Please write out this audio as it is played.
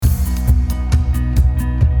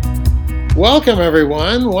Welcome,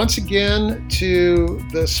 everyone, once again to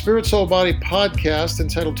the Spirit, Soul, Body podcast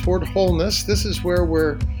entitled Toward Wholeness. This is where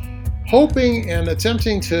we're hoping and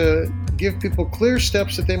attempting to give people clear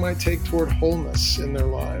steps that they might take toward wholeness in their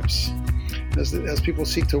lives as people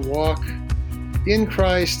seek to walk in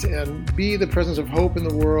Christ and be the presence of hope in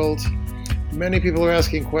the world. Many people are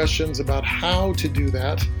asking questions about how to do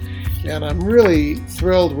that, and I'm really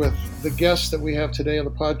thrilled with the guests that we have today on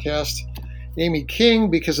the podcast. Amy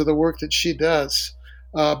King, because of the work that she does.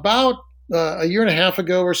 About a year and a half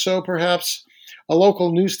ago or so, perhaps, a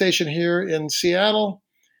local news station here in Seattle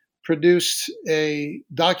produced a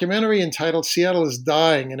documentary entitled Seattle is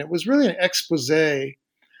Dying, and it was really an expose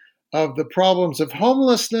of the problems of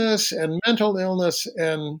homelessness and mental illness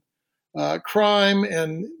and crime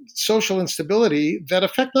and social instability that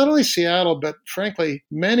affect not only Seattle, but frankly,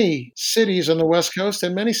 many cities on the West Coast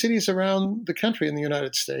and many cities around the country in the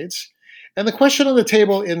United States. And the question on the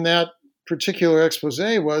table in that particular expose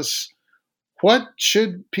was, what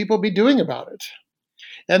should people be doing about it?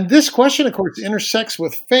 And this question, of course, intersects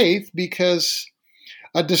with faith because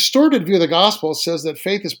a distorted view of the gospel says that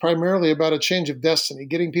faith is primarily about a change of destiny,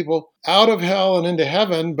 getting people out of hell and into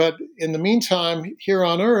heaven, but in the meantime, here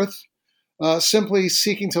on earth, simply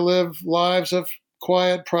seeking to live lives of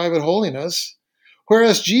quiet, private holiness.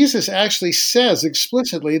 Whereas Jesus actually says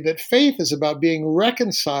explicitly that faith is about being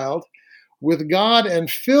reconciled with God and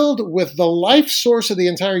filled with the life source of the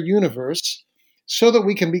entire universe so that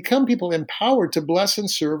we can become people empowered to bless and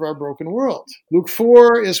serve our broken world. Luke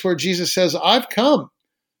 4 is where Jesus says, I've come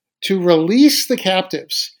to release the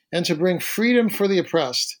captives and to bring freedom for the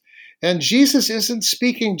oppressed. And Jesus isn't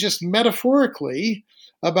speaking just metaphorically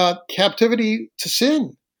about captivity to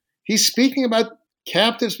sin. He's speaking about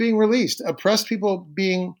captives being released, oppressed people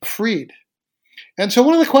being freed. And so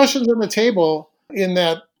one of the questions on the table in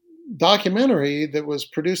that documentary that was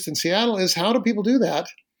produced in Seattle is, how do people do that?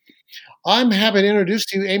 I'm happy to introduce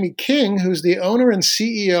to you Amy King, who's the owner and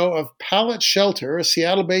CEO of Pallet Shelter, a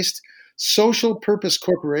Seattle-based social purpose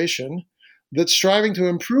corporation that's striving to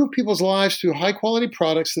improve people's lives through high-quality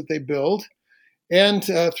products that they build and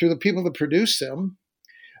through the people that produce them.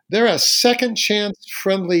 They're a second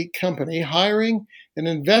chance-friendly company, hiring and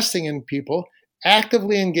investing in people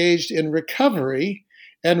actively engaged in recovery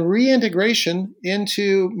and reintegration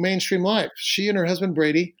into mainstream life. She and her husband,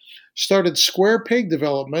 Brady, started Square Pig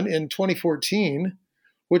Development in 2014,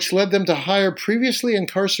 which led them to hire previously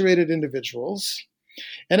incarcerated individuals.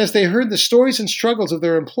 And as they heard the stories and struggles of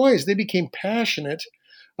their employees, they became passionate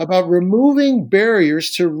about removing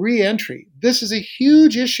barriers to reentry. This is a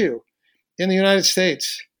huge issue in the United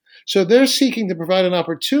States. So they're seeking to provide an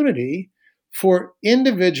opportunity for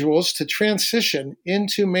individuals to transition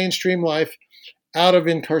into mainstream life out of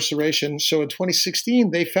incarceration. So in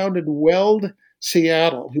 2016, they founded Weld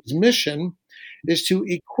Seattle, whose mission is to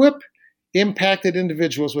equip impacted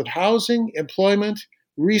individuals with housing, employment,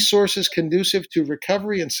 resources conducive to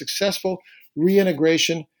recovery and successful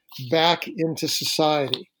reintegration back into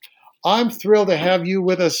society. I'm thrilled to have you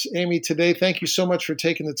with us, Amy, today. Thank you so much for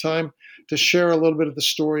taking the time to share a little bit of the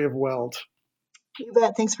story of Weld. You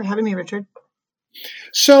bet. Thanks for having me, Richard.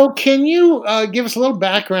 So can you give us a little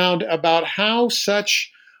background about how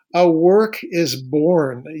such a work is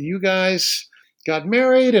born? You guys got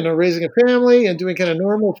married and are raising a family and doing kind of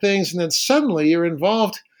normal things, and then suddenly you're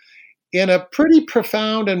involved in a pretty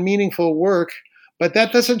profound and meaningful work, but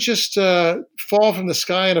that doesn't just fall from the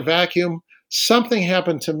sky in a vacuum. Something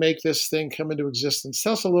happened to make this thing come into existence.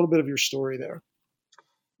 Tell us a little bit of your story there.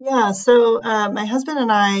 Yeah, so my husband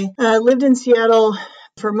and I lived in Seattle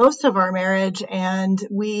for most of our marriage, and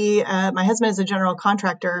my husband is a general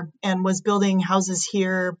contractor and was building houses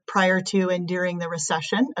here prior to and during the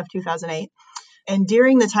recession of 2008. And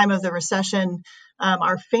during the time of the recession,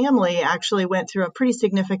 our family actually went through a pretty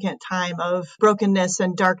significant time of brokenness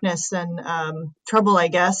and darkness and trouble, I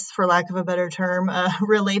guess, for lack of a better term,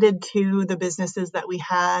 related to the businesses that we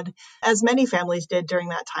had, as many families did during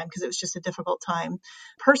that time, because it was just a difficult time.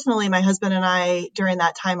 Personally, my husband and I, during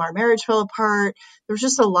that time, our marriage fell apart. There was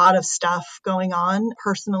just a lot of stuff going on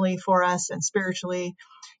personally for us and spiritually.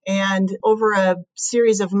 And over a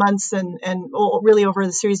series of months and really over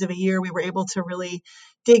the series of a year, we were able to really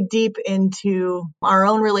dig deep into our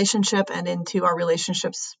own relationship and into our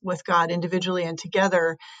relationships with God individually and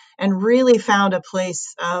together, and really found a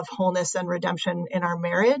place of wholeness and redemption in our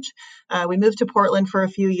marriage. We moved to Portland for a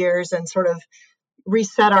few years and sort of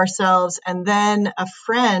reset ourselves. And then a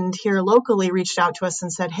friend here locally reached out to us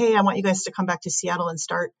and said, hey, I want you guys to come back to Seattle and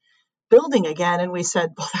start building again. And we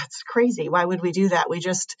said, well, that's crazy. Why would we do that? We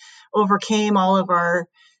just overcame all of our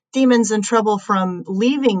demons and trouble from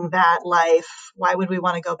leaving that life, why would we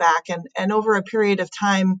want to go back? And over a period of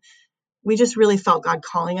time, we just really felt God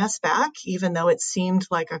calling us back, even though it seemed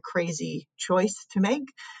like a crazy choice to make.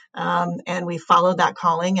 And we followed that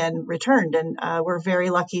calling and returned. And we're very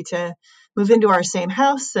lucky to move into our same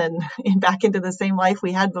house and back into the same life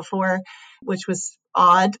we had before, which was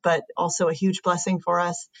odd, but also a huge blessing for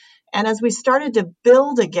us. And as we started to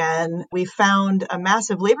build again, we found a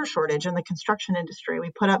massive labor shortage in the construction industry.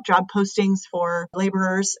 We put up job postings for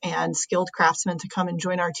laborers and skilled craftsmen to come and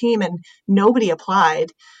join our team, and nobody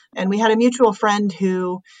applied. And we had a mutual friend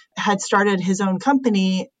who had started his own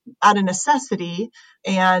company out of necessity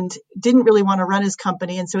and didn't really want to run his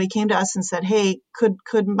company. And so he came to us and said, hey,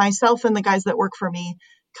 could myself and the guys that work for me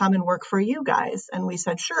come and work for you guys? And we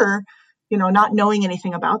said, sure. Not knowing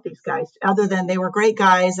anything about these guys other than they were great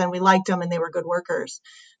guys and we liked them and they were good workers.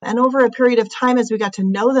 And over a period of time, as we got to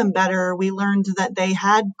know them better, we learned that they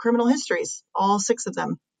had criminal histories, all 6 of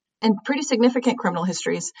them, and pretty significant criminal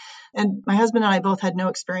histories. And my husband and I both had no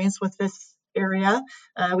experience with this area.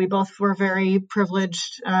 We both were very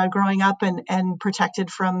privileged growing up and protected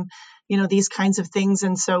from, these kinds of things.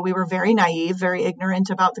 And so we were very naive, very ignorant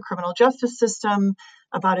about the criminal justice system,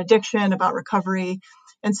 about addiction, about recovery.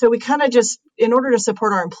 And so we kind of just, in order to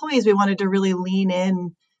support our employees, we wanted to really lean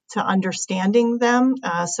in to understanding them.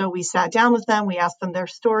 So we sat down with them, we asked them their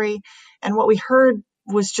story, and what we heard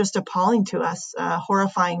was just appalling to us,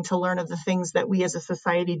 horrifying to learn of the things that we as a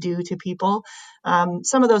society do to people.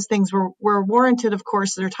 Some of those things were warranted, of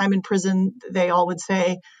course. Their time in prison, they all would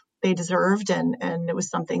say they deserved, and it was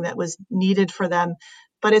something that was needed for them.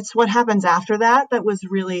 But it's what happens after that was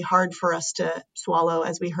really hard for us to swallow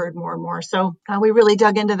as we heard more and more. So we really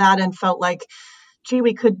dug into that and felt like, gee,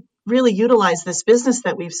 we could really utilize this business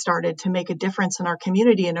that we've started to make a difference in our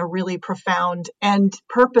community in a really profound and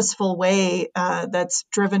purposeful way that's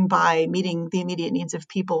driven by meeting the immediate needs of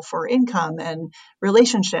people for income and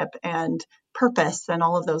relationship and purpose and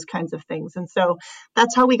all of those kinds of things. And so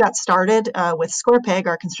that's how we got started with ScorePeg,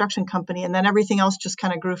 our construction company, and then everything else just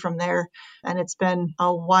kind of grew from there. And it's been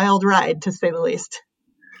a wild ride, to say the least.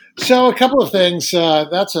 So a couple of things.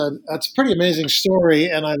 That's a pretty amazing story,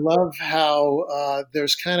 and I love how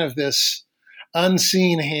there's kind of this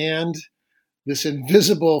unseen hand, this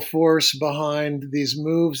invisible force behind these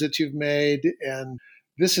moves that you've made, and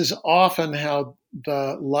this is often how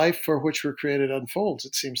the life for which we're created unfolds,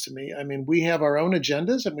 it seems to me. I mean, we have our own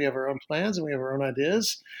agendas and we have our own plans and we have our own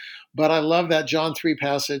ideas, but I love that John 3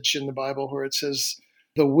 passage in the Bible where it says,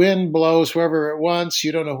 the wind blows wherever it wants.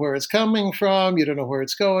 You don't know where it's coming from. You don't know where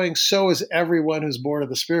it's going. So is everyone who's born of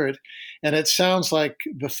the Spirit. And it sounds like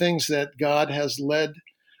the things that God has led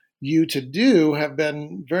you to do have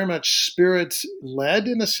been very much Spirit-led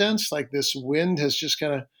in a sense, like this wind has just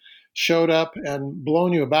kind of showed up and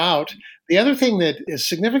blown you about. The other thing that is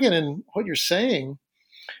significant in what you're saying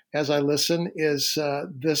as I listen is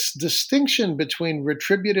this distinction between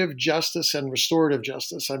retributive justice and restorative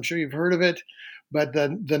justice. I'm sure you've heard of it. But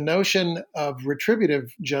the notion of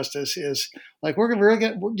retributive justice is like we're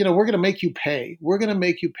going to make you pay. We're going to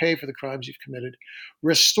make you pay for the crimes you've committed.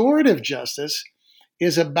 Restorative justice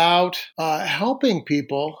is about helping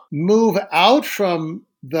people move out from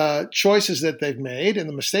the choices that they've made and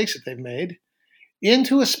the mistakes that they've made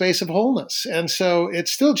into a space of wholeness. And so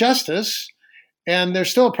it's still justice, and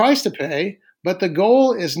there's still a price to pay. But the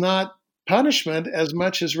goal is not punishment as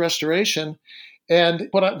much as restoration. And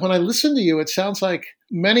when I listen to you, it sounds like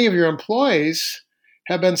many of your employees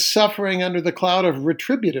have been suffering under the cloud of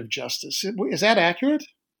retributive justice. Is that accurate?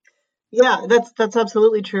 Yeah, that's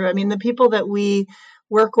absolutely true. I mean, the people that we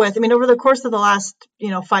work with, over the course of the last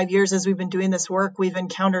 5 years as we've been doing this work, we've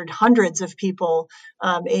encountered hundreds of people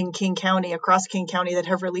in King County, across King County, that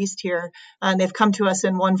have released here, and they've come to us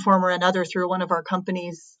in one form or another through one of our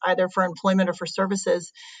companies, either for employment or for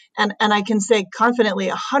services. And I can say confidently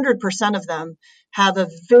 100% of them have a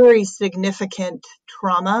very significant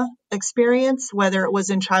trauma experience, whether it was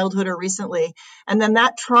in childhood or recently. And then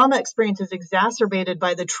that trauma experience is exacerbated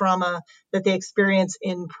by the trauma that they experience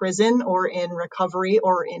in prison or in recovery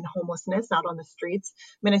or in homelessness out on the streets.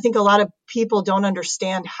 I think a lot of people don't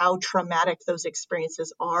understand how traumatic those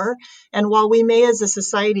experiences are. And while we may as a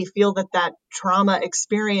society feel that trauma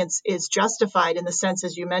experience is justified in the sense,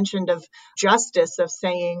 as you mentioned, of justice, of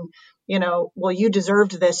saying, well, you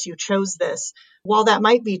deserved this, you chose this. While that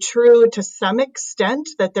might be true to some extent,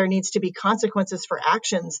 that there needs to be consequences for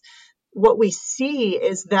actions, what we see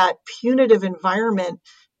is that punitive environment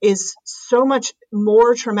is so much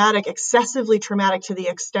more traumatic, excessively traumatic, to the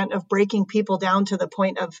extent of breaking people down to the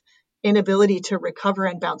point of inability to recover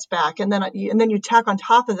and bounce back. And then you tack on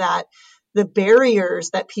top of that the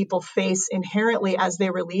barriers that people face inherently as they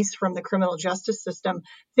release from the criminal justice system.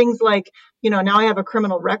 Things like, now I have a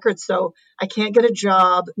criminal record, so I can't get a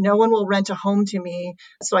job. No one will rent a home to me.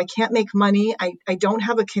 So I can't make money. I don't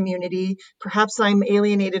have a community. Perhaps I'm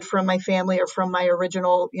alienated from my family or from my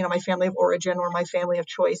original, my family of origin or my family of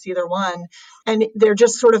choice, either one. And they're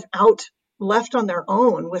just sort of out left on their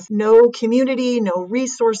own with no community, no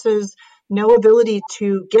resources, no ability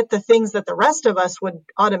to get the things that the rest of us would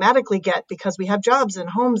automatically get because we have jobs and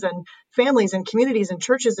homes and families and communities and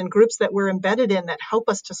churches and groups that we're embedded in that help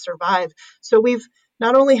us to survive. So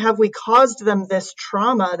not only have we caused them this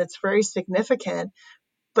trauma that's very significant,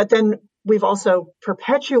 but then we've also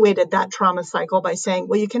perpetuated that trauma cycle by saying,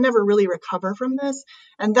 well, you can never really recover from this.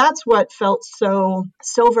 And that's what felt so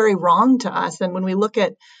very wrong to us. And when we look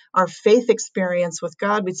at our faith experience with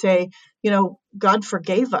God, we'd say, God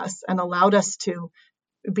forgave us and allowed us to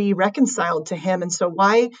be reconciled to him. And so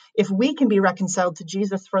why, if we can be reconciled to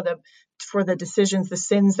Jesus for the decisions, the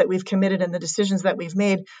sins that we've committed and the decisions that we've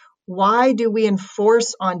made, why do we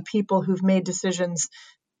enforce on people who've made decisions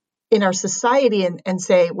in our society and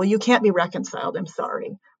say, well, you can't be reconciled, I'm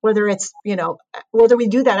sorry. Whether it's, whether we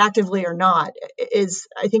do that actively or not,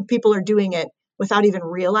 I think people are doing it without even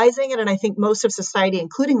realizing it. And I think most of society,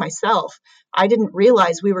 including myself, I didn't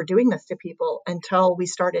realize we were doing this to people until we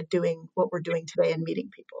started doing what we're doing today and meeting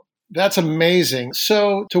people. That's amazing.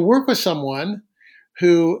 So to work with someone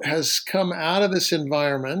who has come out of this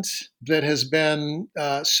environment that has been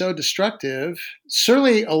so destructive,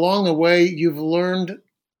 certainly along the way, you've learned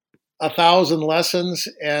 1,000 lessons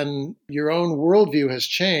and your own worldview has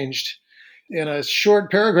changed. In a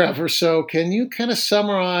short paragraph or so, can you kind of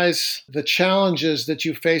summarize the challenges that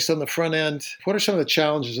you faced on the front end? What are some of the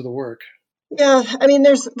challenges of the work? Yeah, I mean,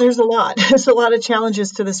 there's a lot. There's a lot of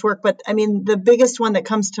challenges to this work, but I mean, the biggest one that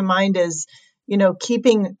comes to mind is,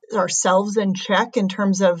 keeping ourselves in check in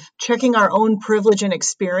terms of checking our own privilege and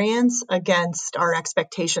experience against our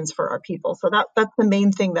expectations for our people. So that's the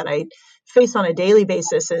main thing that I face on a daily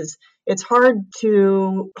basis. Is it's hard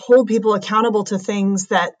to hold people accountable to things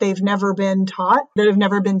that they've never been taught, that have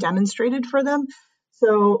never been demonstrated for them.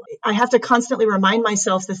 So I have to constantly remind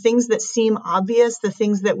myself the things that seem obvious, the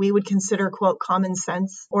things that we would consider, quote, common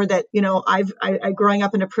sense, or that, I growing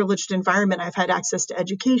up in a privileged environment, I've had access to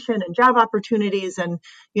education and job opportunities and,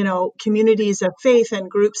 communities of faith and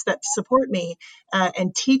groups that support me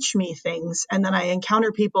and teach me things. And then I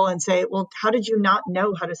encounter people and say, well, how did you not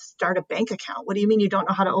know how to start a bank account? What do you mean you don't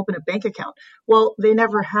know how to open a bank account? Well, they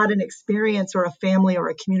never had an experience or a family or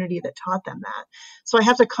a community that taught them that. So I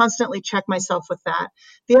have to constantly check myself with that.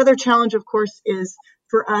 The other challenge, of course, is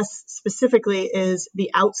for us specifically is the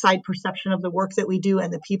outside perception of the work that we do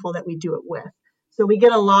and the people that we do it with. So we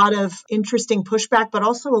get a lot of interesting pushback, but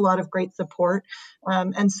also a lot of great support.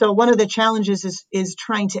 And so one of the challenges is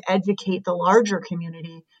trying to educate the larger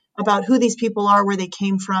community about who these people are, where they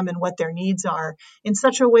came from, and what their needs are in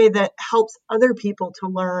such a way that helps other people to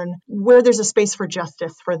learn where there's a space for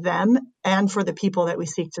justice for them and for the people that we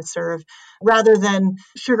seek to serve, rather than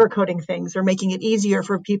sugarcoating things or making it easier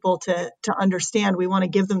for people to understand. We want to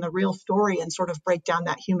give them the real story and sort of break down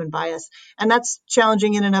that human bias. And that's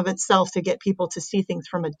challenging in and of itself to get people to see things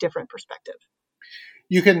from a different perspective.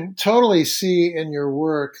 You can totally see in your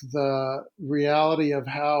work the reality of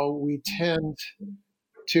how we tend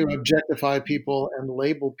to objectify people and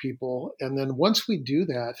label people. And then once we do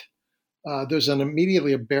that, there's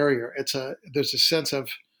immediately a barrier. There's a sense of,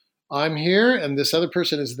 I'm here and this other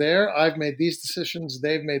person is there. I've made these decisions.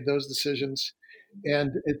 They've made those decisions.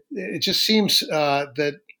 And it just seems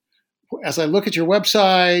that as I look at your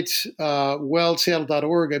website,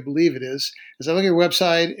 weldseattle.org, I believe it is, as I look at your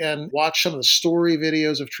website and watch some of the story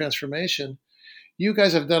videos of transformation, you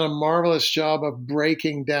guys have done a marvelous job of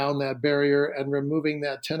breaking down that barrier and removing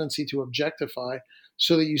that tendency to objectify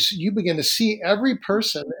so that you begin to see every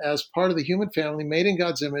person as part of the human family made in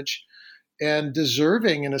God's image and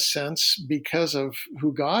deserving, in a sense, because of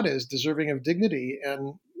who God is, deserving of dignity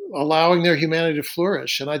and allowing their humanity to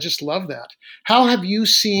flourish. And I just love that. How have you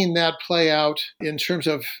seen that play out in terms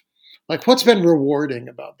of, like, what's been rewarding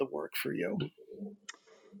about the work for you?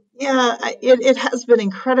 Yeah, it has been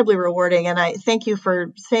incredibly rewarding. And I thank you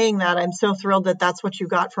for saying that. I'm so thrilled that that's what you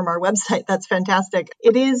got from our website. That's fantastic.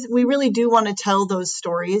 It is. We really do want to tell those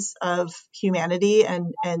stories of humanity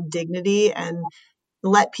and dignity and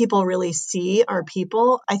let people really see our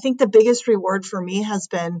people. I think the biggest reward for me has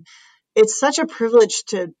been, it's such a privilege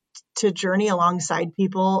to to journey alongside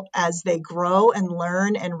people as they grow and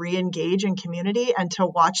learn and re-engage in community, and to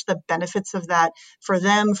watch the benefits of that for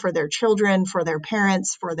them, for their children, for their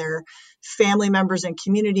parents, for their family members and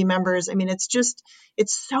community members. I mean,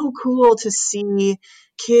 it's so cool to see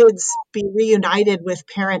kids be reunited with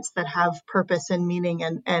parents that have purpose and meaning,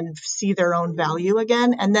 and see their own value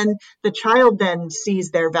again. And then the child then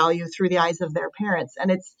sees their value through the eyes of their parents.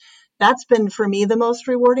 And that's been for me the most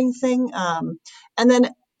rewarding thing. And then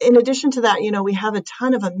in addition to that, we have a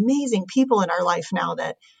ton of amazing people in our life now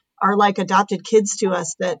that are like adopted kids to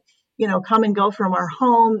us, that, come and go from our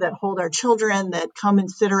home, that hold our children, that come and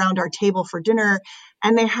sit around our table for dinner.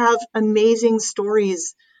 And they have amazing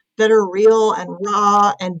stories that are real and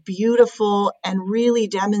raw and beautiful, and really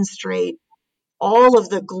demonstrate all of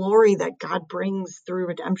the glory that God brings through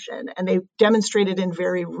redemption. And they demonstrate it in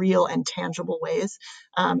very real and tangible ways.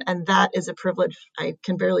 And that is a privilege I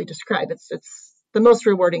can barely describe. It's the most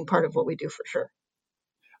rewarding part of what we do, for sure.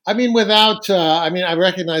 I mean, I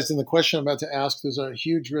recognize in the question I'm about to ask, there's a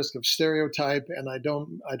huge risk of stereotype, and I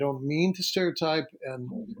don't mean to stereotype and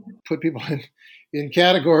put people in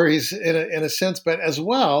categories in a sense, but as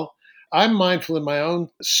well, I'm mindful in my own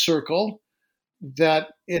circle that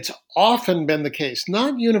it's often been the case,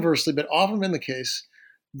 not universally, but often been the case,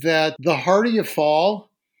 that the harder you fall,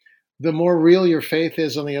 the more real your faith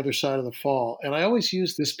is on the other side of the fall. And I always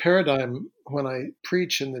use this paradigm when I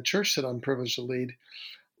preach in the church that I'm privileged to lead,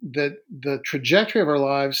 that the trajectory of our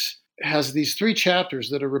lives has these 3 chapters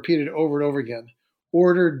that are repeated over and over again: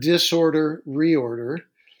 order, disorder, reorder.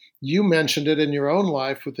 You mentioned it in your own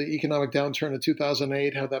life with the economic downturn of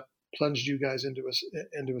 2008, how that plunged you guys into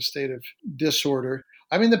a state of disorder.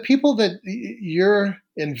 I mean, the people that you're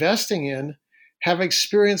investing in have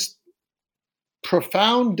experienced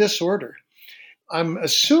profound disorder. I'm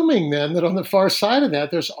assuming then that on the far side of that,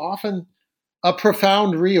 there's often a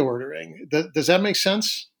profound reordering. Does that make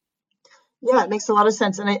sense? Yeah, it makes a lot of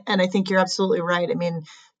sense. And I think you're absolutely right. I mean,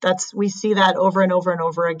 we see that over and over and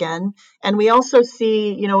over again. And we also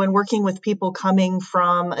see, in working with people coming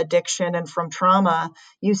from addiction and from trauma,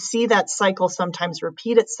 you see that cycle sometimes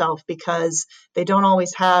repeat itself because they don't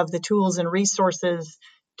always have the tools and resources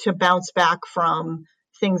to bounce back from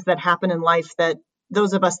things that happen in life, that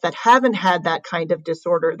those of us that haven't had that kind of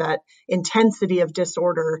disorder, that intensity of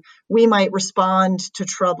disorder, we might respond to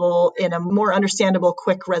trouble in a more understandable,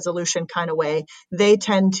 quick resolution kind of way. They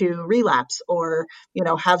tend to relapse or,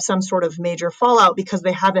 have some sort of major fallout because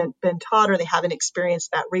they haven't been taught, or they haven't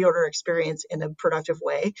experienced that reorder experience in a productive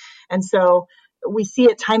way. And so we see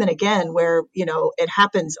it time and again where, it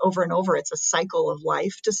happens over and over. It's a cycle of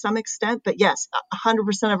life to some extent. But yes,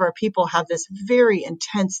 100% of our people have this very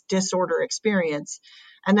intense disorder experience.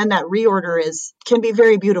 And then that reorder can be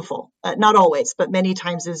very beautiful. Not always, but many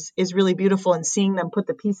times is really beautiful. And seeing them put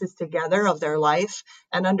the pieces together of their life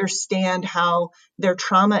and understand how their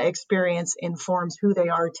trauma experience informs who they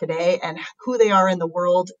are today and who they are in the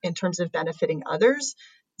world in terms of benefiting others,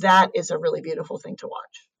 that is a really beautiful thing to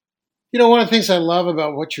watch. One of the things I love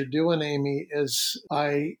about what you're doing, Amy, is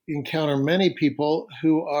I encounter many people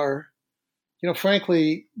who are,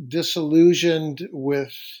 frankly, disillusioned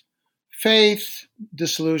with faith,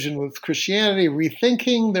 disillusioned with Christianity,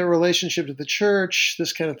 rethinking their relationship to the church,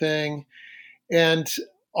 this kind of thing. And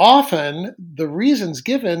often the reasons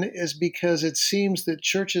given is because it seems that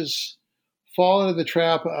churches fall into the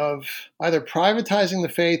trap of either privatizing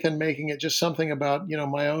the faith and making it just something about,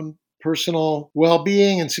 my own personal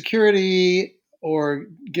well-being and security, or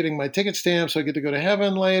getting my ticket stamp so I get to go to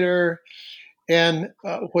heaven later. And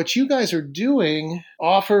what you guys are doing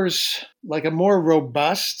offers like a more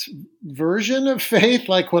robust version of faith.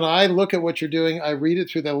 Like when I look at what you're doing, I read it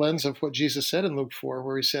through the lens of what Jesus said in Luke 4,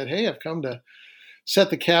 where he said, hey, I've come to set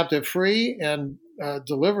the captive free and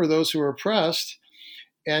deliver those who are oppressed.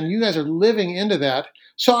 And you guys are living into that.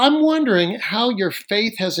 So I'm wondering how your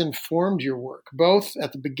faith has informed your work, both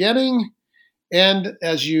at the beginning and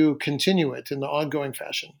as you continue it in the ongoing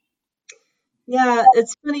fashion. Yeah,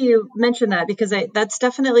 it's funny you mentioned that, because that's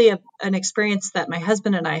definitely an experience that my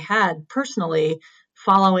husband and I had personally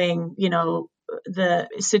following, the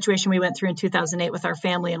situation we went through in 2008 with our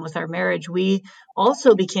family and with our marriage. We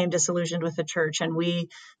also became disillusioned with the church, and we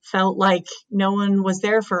felt like no one was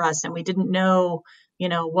there for us, and we didn't know,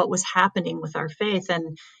 what was happening with our faith.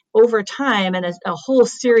 And over time, and a whole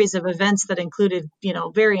series of events that included,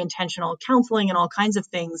 very intentional counseling and all kinds of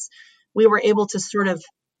things, we were able to sort of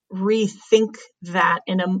rethink that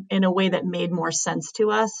in a way that made more sense to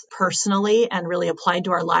us personally and really applied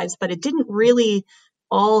to our lives. But it didn't really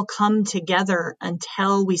all come together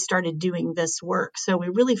until we started doing this work. So we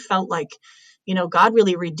really felt like, God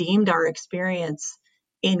really redeemed our experience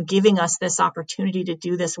in giving us this opportunity to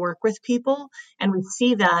do this work with people. And we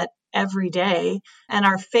see that every day. And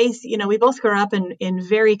our faith, we both grew up in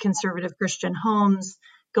very conservative Christian homes,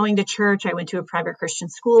 going to church. I went to a private Christian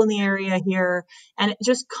school in the area here, and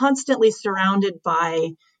just constantly surrounded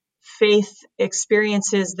by faith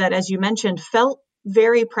experiences that, as you mentioned, felt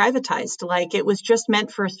very privatized, like it was just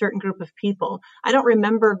meant for a certain group of people. I don't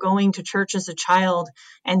remember going to church as a child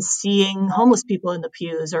and seeing homeless people in the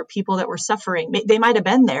pews or people that were suffering. They might have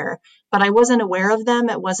been there, but I wasn't aware of them.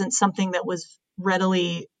 It wasn't something that was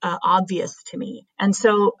readily obvious to me. And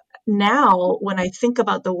so now when I think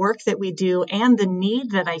about the work that we do and the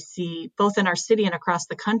need that I see both in our city and across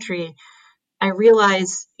the country, I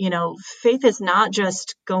realize, faith is not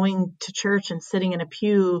just going to church and sitting in a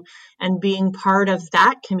pew and being part of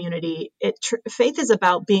that community. Faith is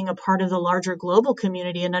about being a part of the larger global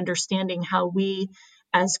community and understanding how we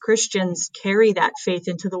as Christians carry that faith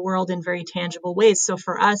into the world in very tangible ways. So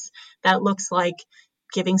for us, that looks like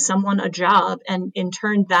giving someone a job. And in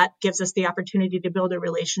turn, that gives us the opportunity to build a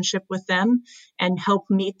relationship with them and help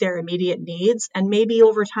meet their immediate needs. And maybe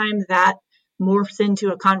over time that morphs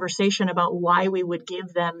into a conversation about why we would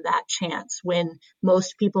give them that chance when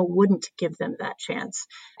most people wouldn't give them that chance.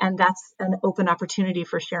 And that's an open opportunity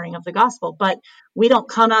for sharing of the gospel. But we don't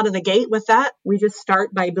come out of the gate with that. We just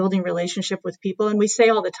start by building relationship with people. And we say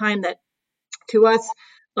all the time that to us,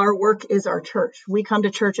 our work is our church. We come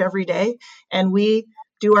to church every day and we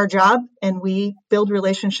do our job and we build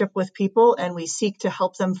relationship with people and we seek to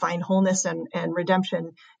help them find wholeness and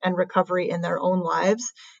redemption and recovery in their own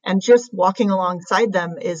lives. And just walking alongside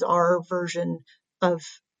them is our version of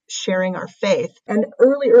sharing our faith. And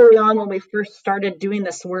early on, when we first started doing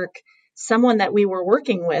this work, someone that we were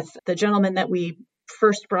working with, the gentleman that we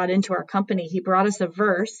first brought into our company, he brought us a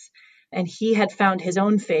verse and he had found his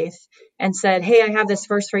own faith and said, "Hey, I have this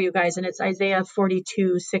verse for you guys." And it's Isaiah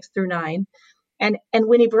 42, 6-9. And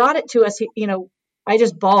when he brought it to us, I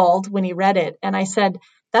just bawled when he read it. And I said,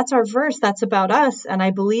 that's our verse. That's about us. And I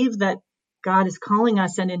believe that God is calling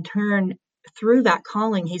us. And in turn, through that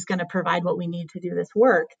calling, he's going to provide what we need to do this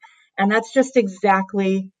work. And that's just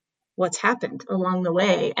exactly what's happened along the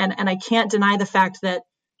way. And I can't deny the fact that,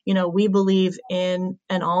 we believe in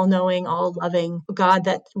an all-knowing, all-loving God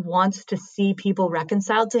that wants to see people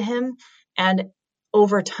reconciled to him. And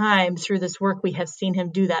over time, through this work, we have seen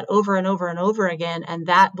him do that over and over and over again. And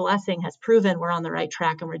that blessing has proven we're on the right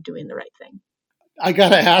track and we're doing the right thing. I got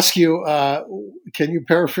to ask you, can you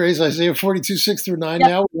paraphrase Isaiah 42, 6-9 Yep.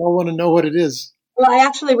 now? We all want to know what it is. Well, I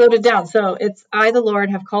actually wrote it down. So it's, I, the Lord,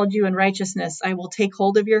 have called you in righteousness. I will take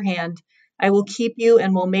hold of your hand. I will keep you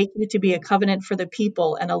and will make you to be a covenant for the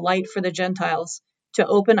people and a light for the Gentiles, to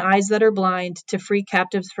open eyes that are blind, to free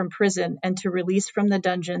captives from prison, and to release from the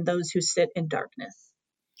dungeon those who sit in darkness.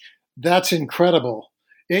 That's incredible.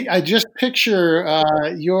 I just picture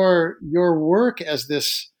your work as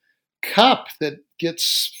this cup that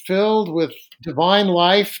gets filled with divine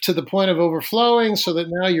life to the point of overflowing, so that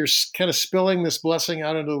now you're kind of spilling this blessing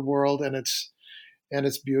out into the world, and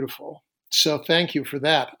it's beautiful. So thank you for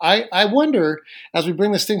that. I wonder, as we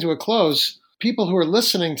bring this thing to a close, people who are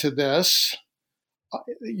listening to this,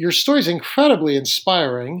 your story is incredibly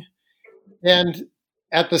inspiring. And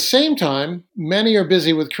at the same time, many are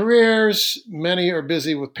busy with careers, many are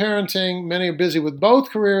busy with parenting, many are busy with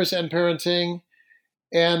both careers and parenting.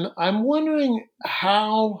 And I'm wondering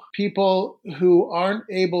how people who aren't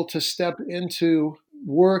able to step into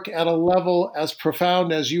work at a level as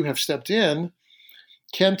profound as you have stepped in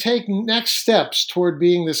can take next steps toward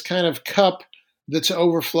being this kind of cup that's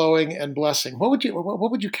overflowing and blessing. What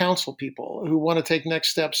would you counsel people who want to take next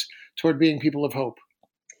steps toward being people of hope?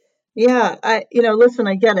 Yeah, listen,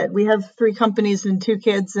 I get it. We have 3 companies and 2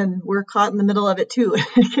 kids, and we're caught in the middle of it too.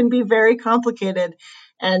 It can be very complicated.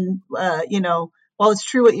 And, while it's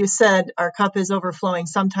true what you said, our cup is overflowing.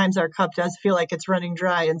 Sometimes our cup does feel like it's running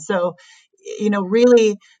dry. And so,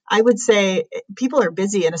 really, I would say people are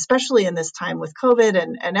busy, and especially in this time with COVID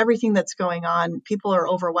and everything that's going on, people are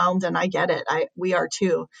overwhelmed, and I get it. We are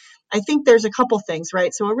too. I think there's a couple things,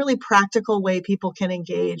 right? So a really practical way people can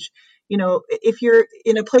engage. If you're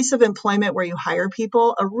in a place of employment where you hire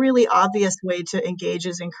people, a really obvious way to engage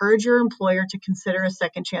is encourage your employer to consider a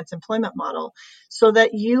second chance employment model, so that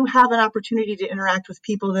you have an opportunity to interact with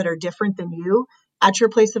people that are different than you at your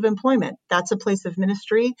place of employment. That's a place of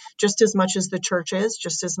ministry just as much as the church is,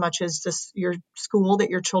 just as much as your school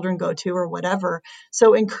that your children go to or whatever.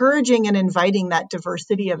 So encouraging and inviting that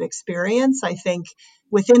diversity of experience, I think,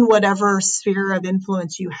 within whatever sphere of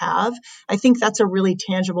influence you have, I think that's a really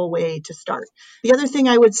tangible way to start. The other thing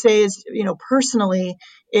I would say is, personally,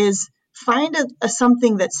 is find a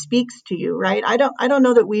something that speaks to you, right? I don't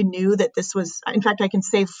know that we knew that this was, in fact, I can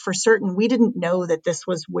say for certain, we didn't know that this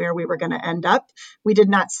was where we were going to end up. We did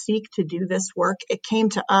not seek to do this work. It came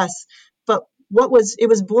to us. But it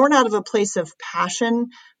was born out of a place of passion,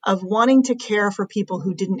 of wanting to care for people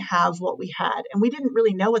who didn't have what we had. And we didn't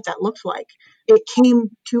really know what that looked like. It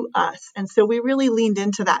came to us. And so we really leaned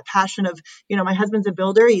into that passion of, my husband's a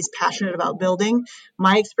builder. He's passionate about building.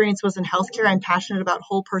 My experience was in healthcare. I'm passionate about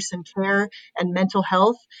whole person care and mental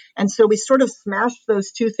health. And so we sort of smashed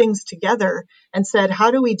those two things together and said,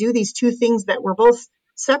 how do we do these two things that we're both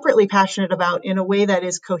separately passionate about in a way that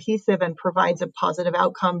is cohesive and provides a positive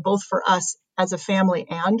outcome, both for us as a family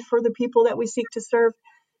and for the people that we seek to serve?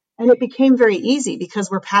 And it became very easy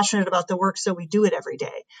because we're passionate about the work, so we do it every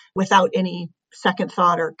day without any second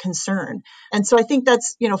thought or concern. And so I think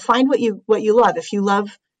that's, find what you love. If you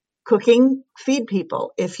love cooking, feed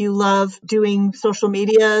people. If you love doing social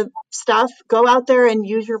media stuff, go out there and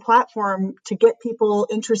use your platform to get people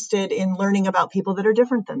interested in learning about people that are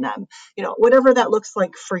different than them. Whatever that looks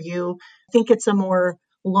like for you, I think it's a more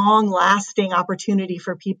long-lasting opportunity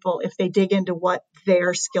for people if they dig into what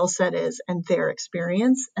their skill set is and their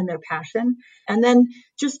experience and their passion. And then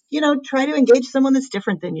just, try to engage someone that's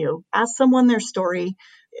different than you. Ask someone their story.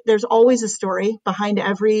 There's always a story behind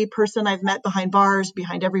every person I've met behind bars,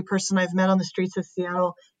 behind every person I've met on the streets of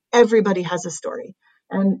Seattle. Everybody has a story.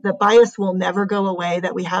 And the bias will never go away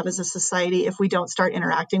that we have as a society if we don't start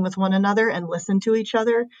interacting with one another and listen to each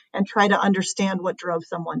other and try to understand what drove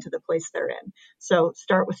someone to the place they're in. So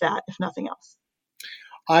start with that, if nothing else.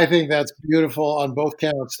 I think that's beautiful on both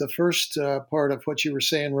counts. The first part of what you were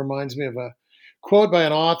saying reminds me of a quote by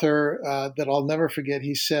an author that I'll never forget.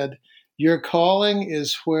 He said, "Your calling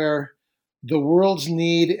is where the world's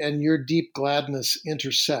need and your deep gladness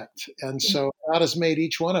intersect." And so God has made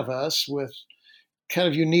each one of us with kind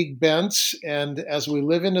of unique bents. And as we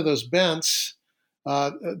live into those bents,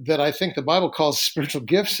 that I think the Bible calls spiritual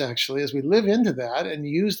gifts, actually, as we live into that and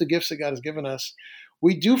use the gifts that God has given us,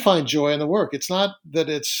 we do find joy in the work. It's not that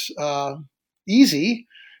it's easy.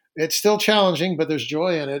 It's still challenging, but there's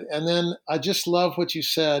joy in it. And then I just love what you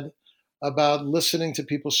said about listening to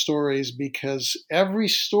people's stories, because every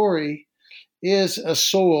story is a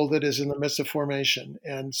soul that is in the midst of formation.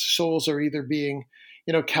 And souls are either being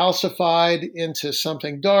calcified into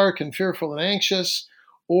something dark and fearful and anxious,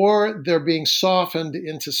 or they're being softened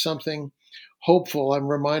into something hopeful. I'm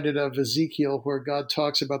reminded of Ezekiel, where God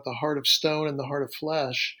talks about the heart of stone and the heart of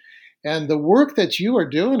flesh. And the work that you are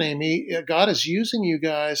doing, Amy, God is using you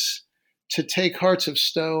guys to take hearts of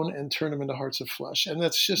stone and turn them into hearts of flesh. And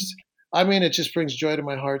that's just, it just brings joy to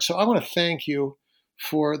my heart. So I want to thank you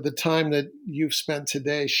for the time that you've spent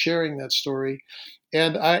today sharing that story.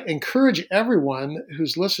 And I encourage everyone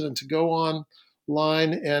who's listening to go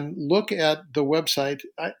online and look at the website.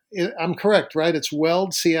 I'm correct, right? It's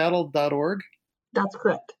weldseattle.org. That's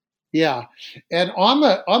correct. Yeah. And on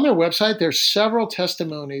their website, there's several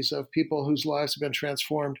testimonies of people whose lives have been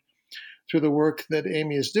transformed through the work that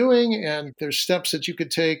Amy is doing. And there's steps that you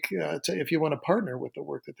could take if you want to partner with the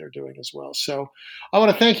work that they're doing as well. So I want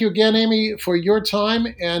to thank you again, Amy, for your time.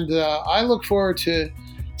 And I look forward to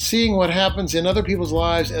seeing what happens in other people's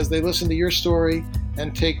lives as they listen to your story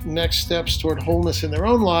and take next steps toward wholeness in their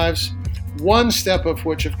own lives. One step of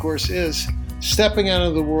which, of course, is stepping out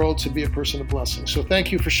into the world to be a person of blessing. So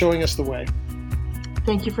thank you for showing us the way.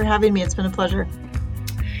 Thank you for having me. It's been a pleasure.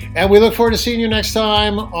 And we look forward to seeing you next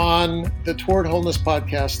time on the Toward Wholeness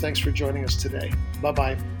podcast. Thanks for joining us today.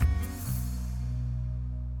 Bye-bye.